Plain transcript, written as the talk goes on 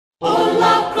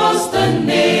across the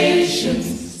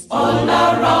nations, all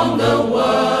around the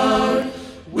world,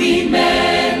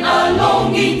 women are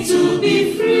longing to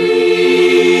be free.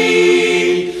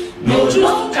 No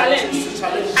longer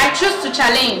I choose to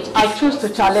challenge. I choose to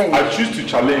challenge. I choose to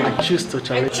challenge. I choose to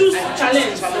challenge. I choose to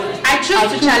challenge. I choose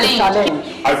to challenge.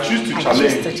 I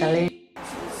choose to challenge.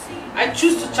 I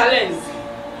choose to challenge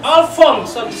all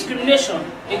forms of discrimination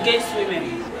against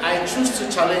women. I choose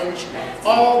to challenge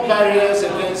all barriers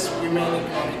against women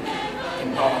economic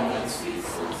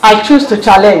empowerment. I choose to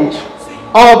challenge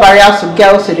all barriers to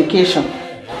girls' education.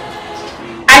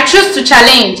 I choose to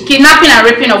challenge kidnapping and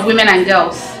raping of women and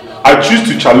girls. I choose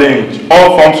to challenge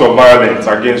all forms of violence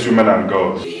against women and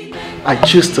girls. I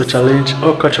choose to challenge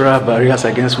all cultural barriers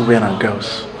against women and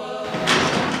girls.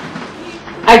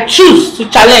 I choose to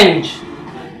challenge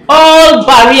all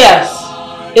barriers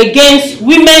against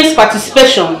women's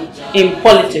participation in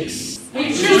politics. we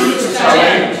choose to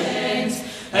challenge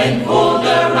and hold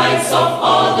the rights of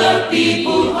other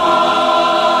people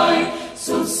high.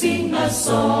 So sing a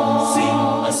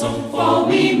song for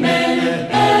women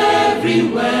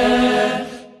everywhere.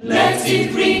 Let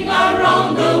it ring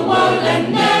around the world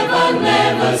and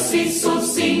never cease. So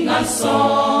sing a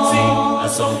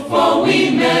song for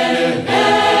women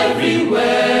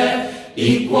everywhere.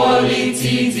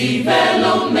 Equality,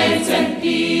 development and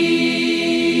peace.